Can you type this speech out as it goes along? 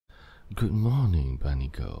Good morning, Bunny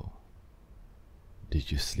Girl.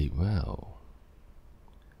 Did you sleep well?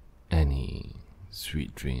 Any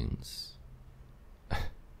sweet dreams?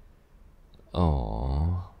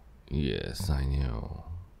 Oh, yes, I know.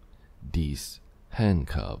 These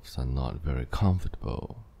handcuffs are not very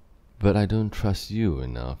comfortable, but I don't trust you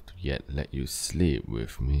enough to yet let you sleep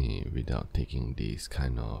with me without taking these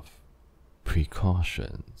kind of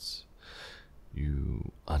precautions.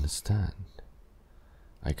 You understand?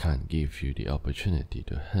 I can't give you the opportunity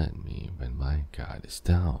to hurt me when my guard is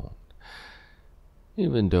down,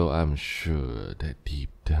 even though I'm sure that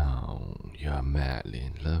deep down you are madly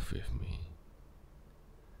in love with me.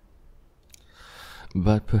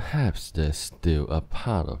 But perhaps there's still a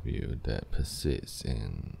part of you that persists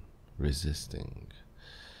in resisting.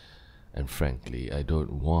 And frankly, I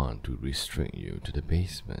don't want to restrict you to the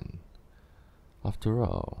basement. After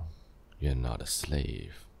all, you're not a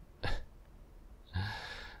slave.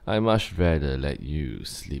 I much rather let you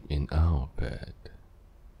sleep in our bed.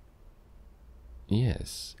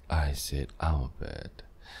 Yes, I said our bed.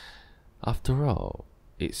 After all,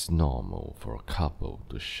 it's normal for a couple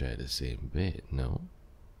to share the same bed, no?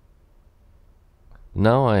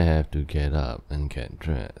 Now I have to get up and get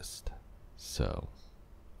dressed. So,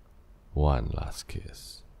 one last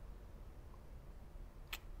kiss.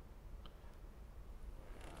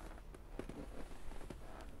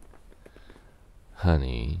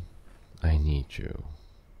 Honey, I need you.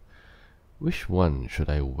 Which one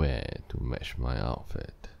should I wear to match my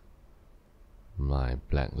outfit? My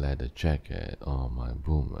black leather jacket or my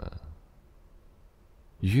boomer?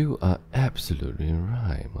 You are absolutely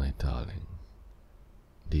right, my darling.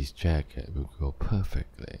 This jacket will go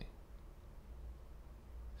perfectly.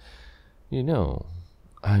 You know,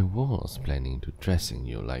 I was planning to dressing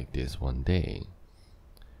you like this one day,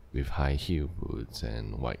 with high heel boots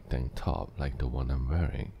and white tank top like the one I'm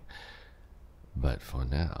wearing. But for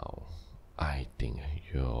now, I think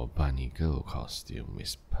your bunny girl costume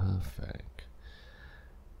is perfect.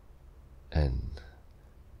 And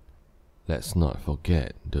let's not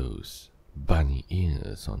forget those bunny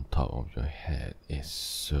ears on top of your head is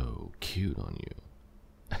so cute on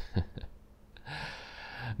you.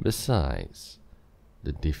 Besides,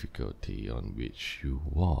 the difficulty on which you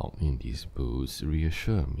walk in these boots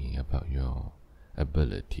reassure me about your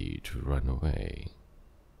ability to run away.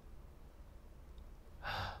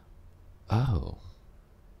 Oh,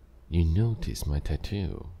 you noticed my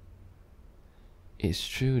tattoo. It's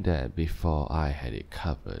true that before I had it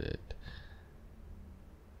covered,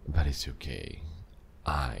 but it's okay.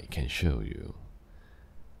 I can show you.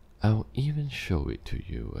 I'll even show it to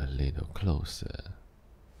you a little closer.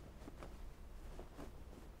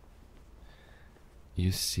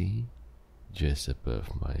 You see, just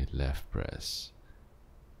above my left breast.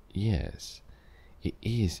 Yes, it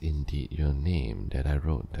is indeed your name that I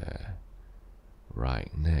wrote there, right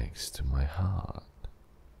next to my heart.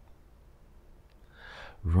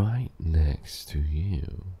 Right next to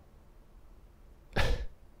you.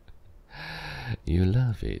 You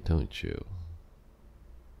love it, don't you?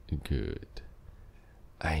 Good.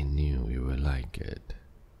 I knew you would like it.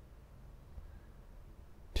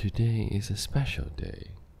 Today is a special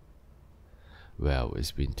day. Well,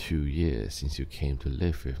 it's been 2 years since you came to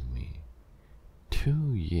live with me.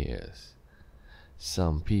 2 years.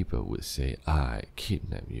 Some people would say I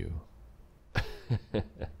kidnapped you.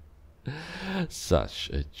 Such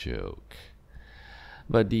a joke.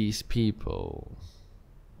 But these people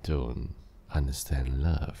don't understand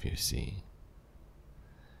love, you see.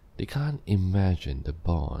 They can't imagine the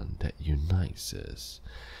bond that unites us,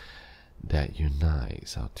 that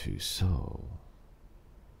unites our two souls.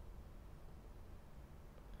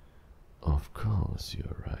 Of course,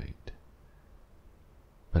 you're right.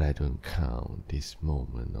 But I don't count this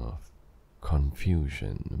moment of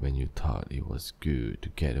confusion when you thought it was good to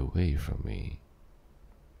get away from me.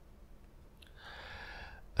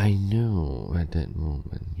 I know at that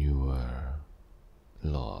moment you were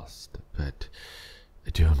lost, but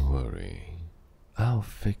don't worry, I'll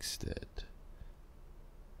fix it.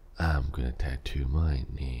 I'm gonna tattoo my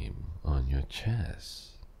name on your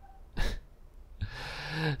chest.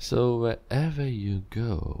 So wherever you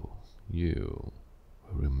go, you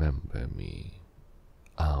will remember me,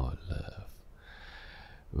 our love.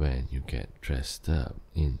 When you get dressed up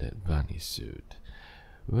in that bunny suit,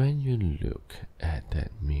 when you look at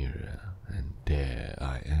that mirror and there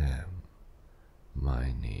I am,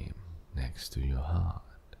 my name next to your heart.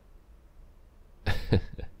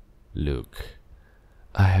 Look,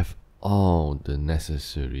 I have all the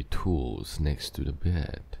necessary tools next to the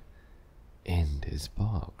bed, in this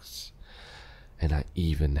box, and I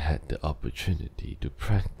even had the opportunity to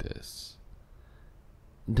practice.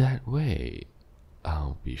 That way,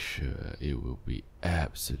 I'll be sure it will be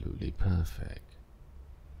absolutely perfect.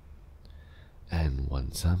 And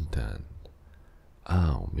once I'm done,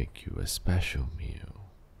 I'll make you a special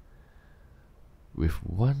meal with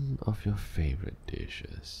one of your favorite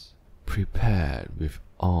dishes, prepared with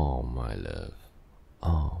all my love,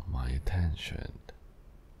 all my attention.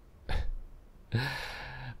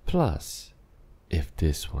 Plus, if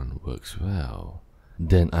this one works well,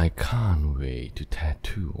 then I can't wait to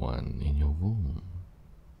tattoo one in your womb.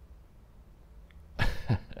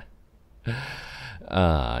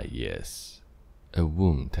 Ah, yes, a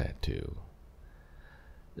womb tattoo.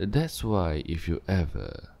 That's why if you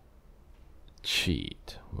ever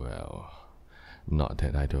cheat, well, not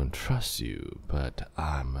that I don't trust you, but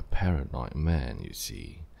I'm a paranoid man, you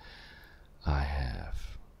see. I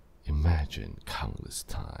have imagined countless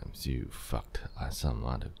times you fucked some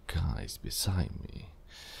other guys beside me.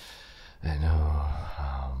 And oh,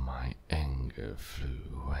 how my anger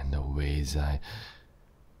flew, and the ways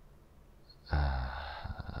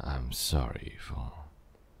I'm sorry for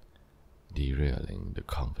derailing the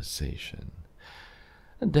conversation.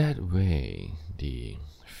 That way, the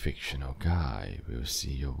fictional guy will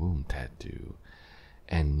see your womb tattoo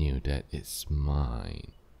and knew that it's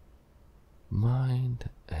mine. Mine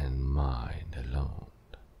and mine alone.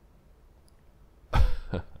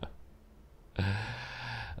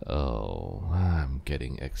 Oh, I'm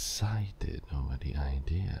getting excited over the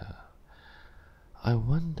idea. I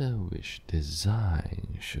wonder which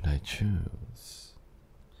design should I choose.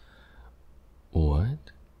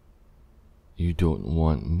 What? You don't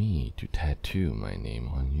want me to tattoo my name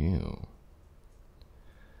on you?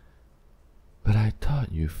 But I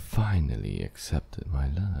thought you finally accepted my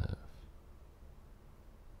love.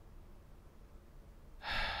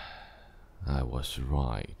 I was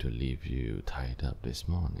right to leave you tied up this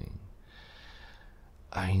morning.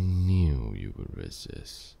 I knew you would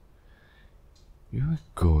resist. You were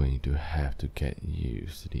going to have to get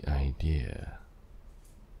used to the idea.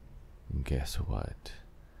 And guess what?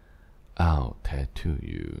 I'll tattoo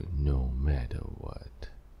you no matter what.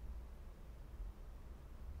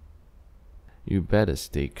 You better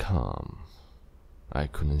stay calm. I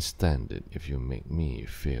couldn't stand it if you make me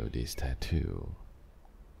feel this tattoo.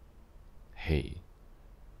 Hey,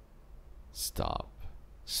 stop.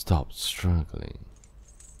 Stop struggling.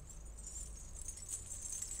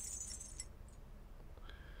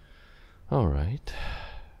 Alright.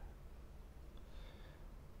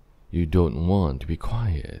 You don't want to be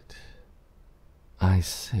quiet. I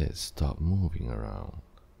said stop moving around.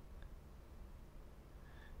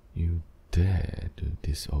 You dare to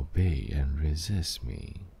disobey and resist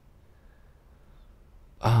me.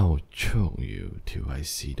 I'll choke you till I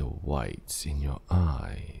see the whites in your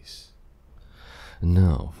eyes.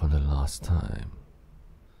 Now for the last time.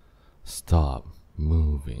 Stop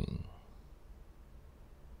moving.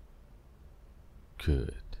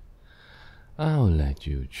 Good. I'll let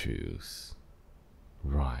you choose.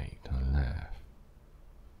 Right or left.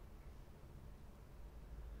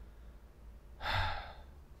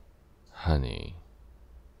 Honey,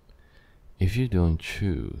 if you don't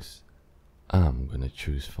choose, I'm gonna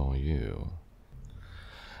choose for you.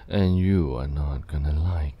 And you are not gonna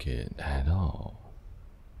like it at all.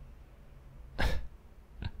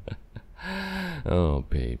 Oh,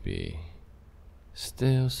 baby.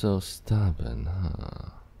 Still so stubborn, huh?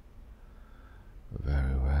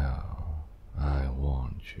 Very well, I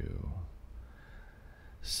want you.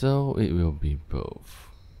 So it will be both.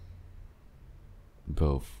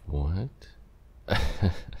 Both what?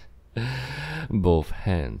 Both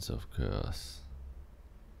hands, of course.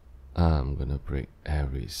 I'm gonna break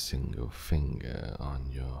every single finger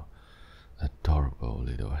on your adorable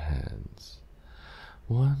little hands,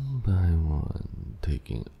 one by one,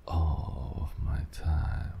 taking all of my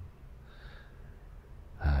time.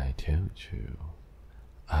 I told you,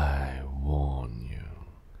 I warn you,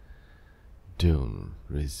 don't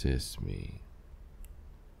resist me.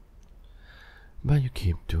 But you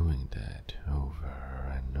keep doing that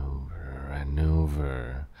over and over and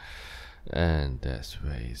over, and that's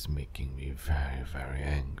why it's making me very, very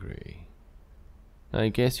angry. I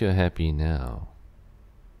guess you're happy now.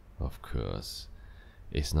 Of course,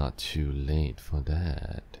 it's not too late for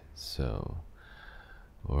that, so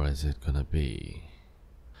or is it gonna be?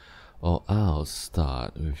 Or I'll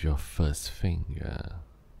start with your first finger.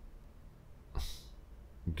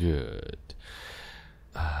 Good.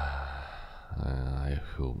 I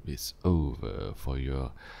hope it's over for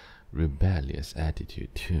your rebellious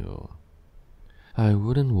attitude too. I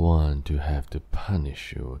wouldn't want to have to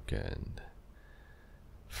punish you again.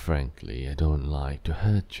 Frankly, I don't like to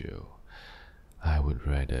hurt you. I would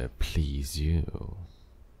rather please you.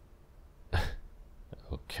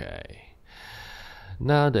 Okay.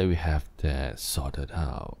 Now that we have that sorted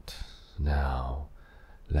out, now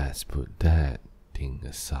let's put that thing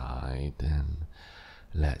aside and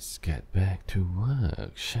let's get back to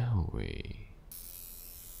work, shall we?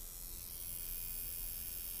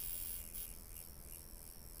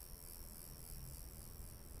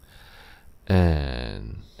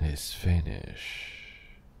 And it's finished.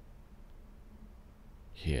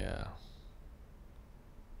 Here.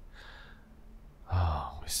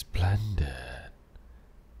 Oh, splendid.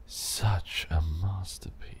 Such a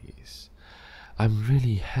masterpiece. I'm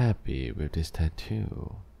really happy with this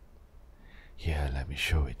tattoo. Here, let me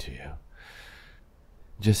show it to you.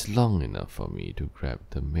 Just long enough for me to grab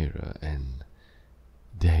the mirror, and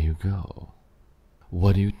there you go.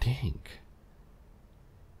 What do you think?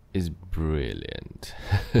 It's brilliant.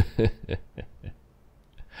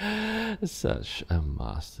 Such a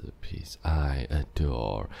masterpiece. I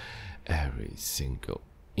adore every single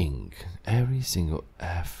ink, every single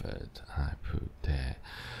effort I put there.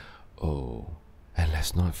 Oh, and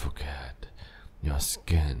let's not forget, your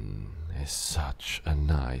skin is such a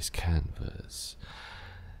nice canvas.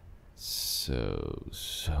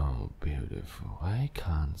 So beautiful. I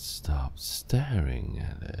can't stop staring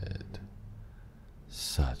at it.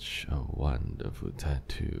 Such a wonderful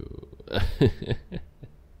tattoo.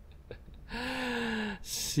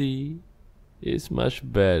 See? It's much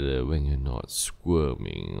better when you're not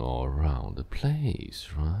squirming all around the place,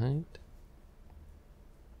 right?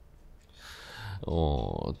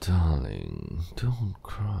 Oh, darling, don't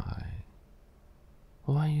cry.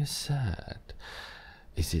 Why are you sad?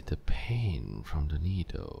 Is it the pain from the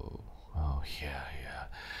needle? Oh, here.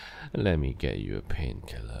 Let me get you a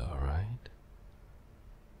painkiller, alright?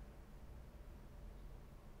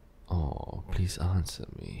 Oh, please answer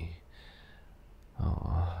me.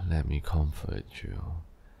 Oh, let me comfort you.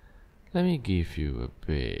 Let me give you a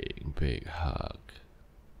big hug.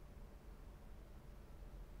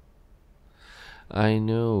 I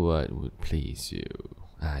know what would please you.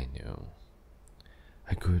 I know.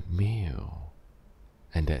 A good meal.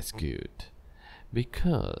 And that's good,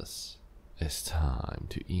 because it's time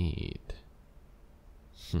to eat.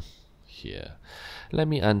 Here, let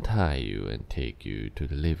me untie you and take you to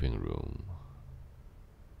the living room.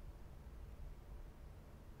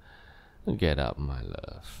 Get up, my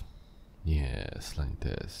love. Yes, like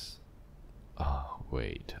this. Oh,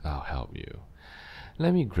 wait, I'll help you.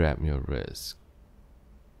 Let me grab your wrist.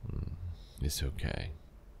 It's okay.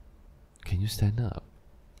 Can you stand up?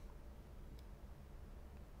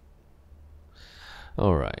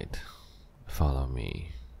 Alright, follow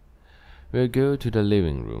me. We'll go to the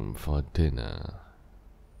living room for dinner.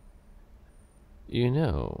 You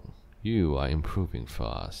know, you are improving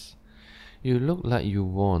fast. You look like you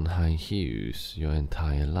worn high heels your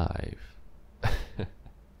entire life.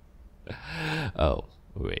 Oh,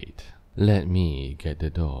 wait. Let me get the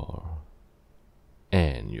door.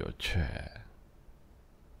 And your chair.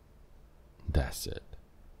 That's it.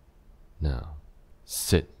 Now,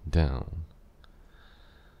 sit down.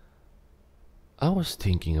 I was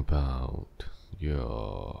thinking about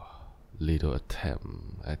your little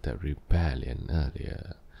attempt at that rebellion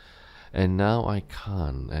earlier, and now I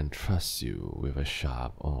can't entrust you with a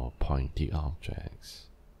sharp or pointy objects.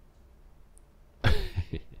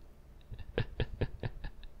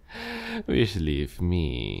 Which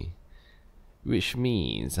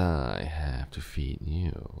means I have to feed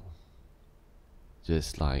you.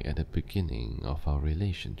 Just like at the beginning of our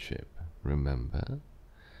relationship, remember?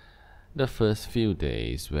 The first few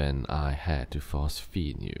days when I had to force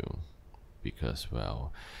feed you, because,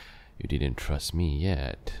 well, you didn't trust me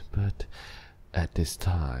yet, but at this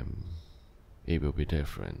time, it will be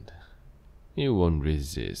different. You won't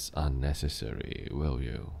resist unnecessary, will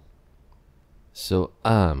you? So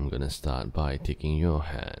I'm gonna start by taking your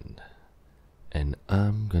hand, and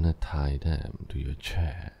I'm gonna tie them to your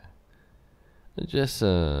chair. Just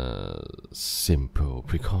a simple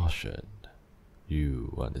precaution.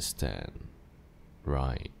 You understand,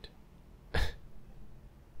 right?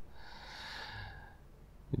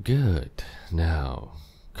 Good. Now,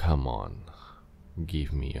 come on.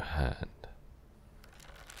 Give me your hand.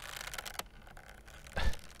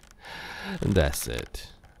 That's it.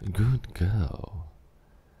 Good girl.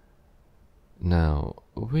 Now,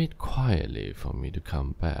 wait quietly for me to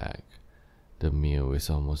come back. The meal is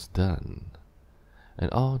almost done,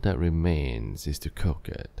 and all that remains is to cook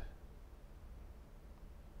it.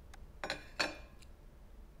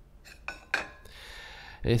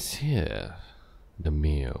 It's here. The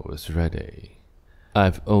meal is ready.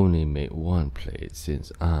 I've only made one plate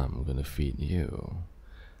since I'm gonna feed you.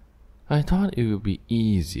 I thought it would be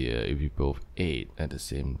easier if we both ate at the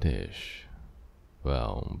same dish.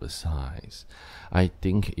 Well, besides, I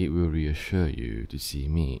think it will reassure you to see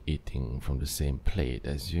me eating from the same plate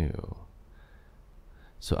as you.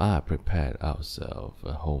 So I prepared ourselves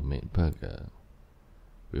a homemade burger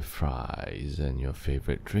with fries and your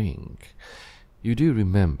favorite drink. You do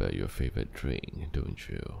remember your favorite drink, don't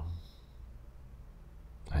you?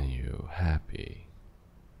 Are you happy?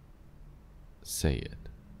 Say it.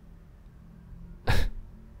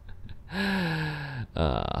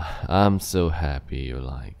 I'm so happy you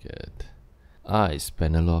like it. I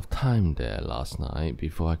spent a lot of time there last night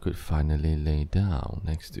before I could finally lay down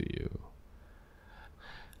next to you.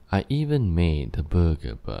 I even made the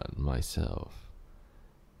burger bun myself.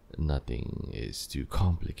 Nothing is too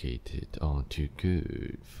complicated or too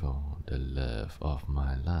good for the love of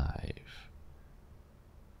my life.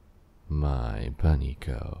 My bunny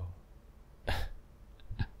girl.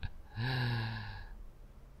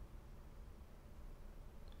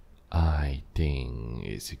 I think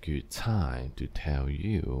it's a good time to tell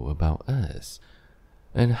you about us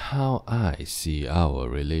and how I see our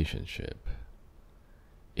relationship.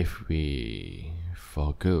 If we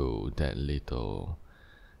forego that little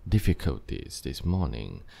difficulties this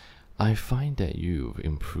morning, I find that you've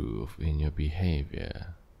improved in your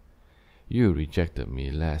behavior. You rejected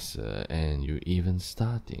me lesser and you're even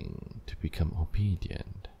starting to become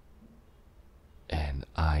obedient. And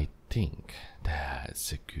I think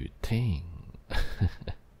that's a good thing.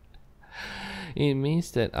 It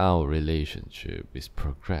means that our relationship is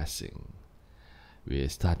progressing. We are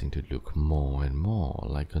starting to look more and more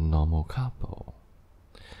like a normal couple.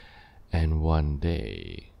 And one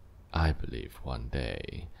day, I believe one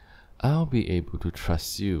day, I'll be able to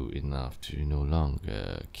trust you enough to no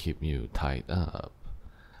longer keep you tied up.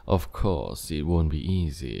 Of course, it won't be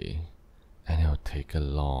easy, and it'll take a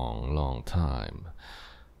long time.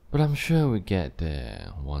 But I'm sure we'll get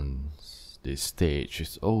there. Once this stage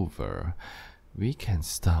is over, we can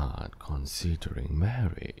start considering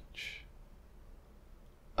marriage.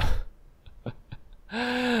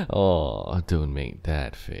 Oh, don't make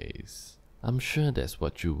that face. I'm sure that's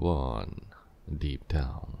what you want, deep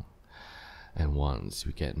down. And once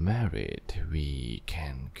we get married, we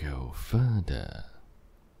can go further.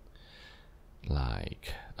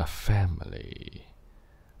 Like a family.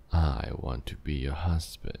 I want to be your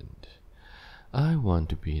husband. I want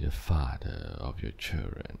to be the father of your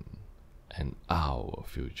children and our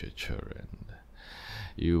future children.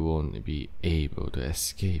 You won't be able to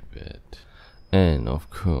escape it. And of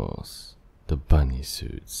course, the bunny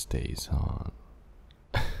suit stays on.